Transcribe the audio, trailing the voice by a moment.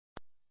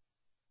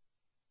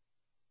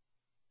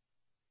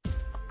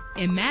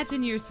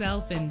Imagine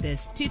yourself in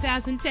this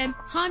 2010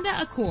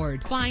 Honda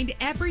Accord. Find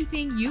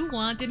everything you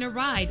want in a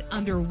ride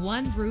under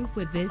one roof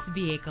with this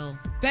vehicle.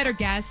 Better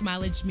gas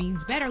mileage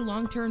means better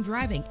long-term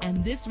driving,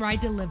 and this ride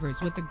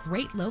delivers with a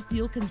great low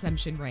fuel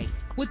consumption rate.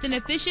 With an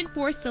efficient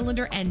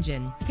 4-cylinder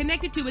engine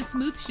connected to a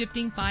smooth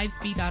shifting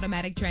 5-speed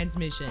automatic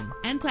transmission,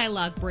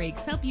 anti-lock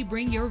brakes help you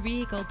bring your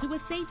vehicle to a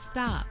safe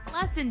stop.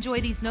 Plus, enjoy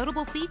these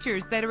notable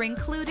features that are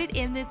included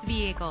in this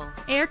vehicle: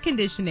 air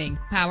conditioning,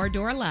 power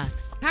door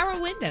locks,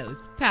 power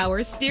windows,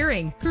 power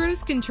steering,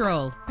 cruise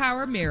control,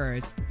 power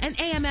mirrors, an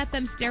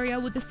AM/FM stereo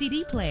with a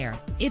CD player.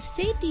 If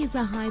safety is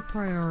a high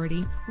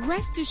priority,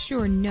 rest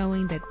assured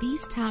knowing that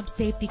these top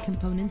safety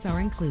components are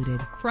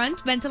included: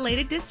 front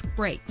ventilated disc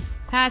brakes,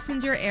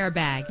 passenger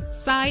airbag,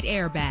 side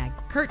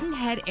airbag, curtain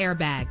head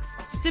airbags,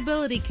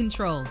 stability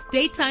control,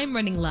 daytime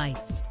running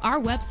lights. Our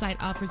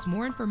website offers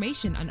more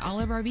information on all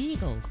of our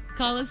vehicles.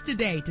 Call us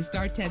today to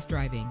start test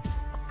driving.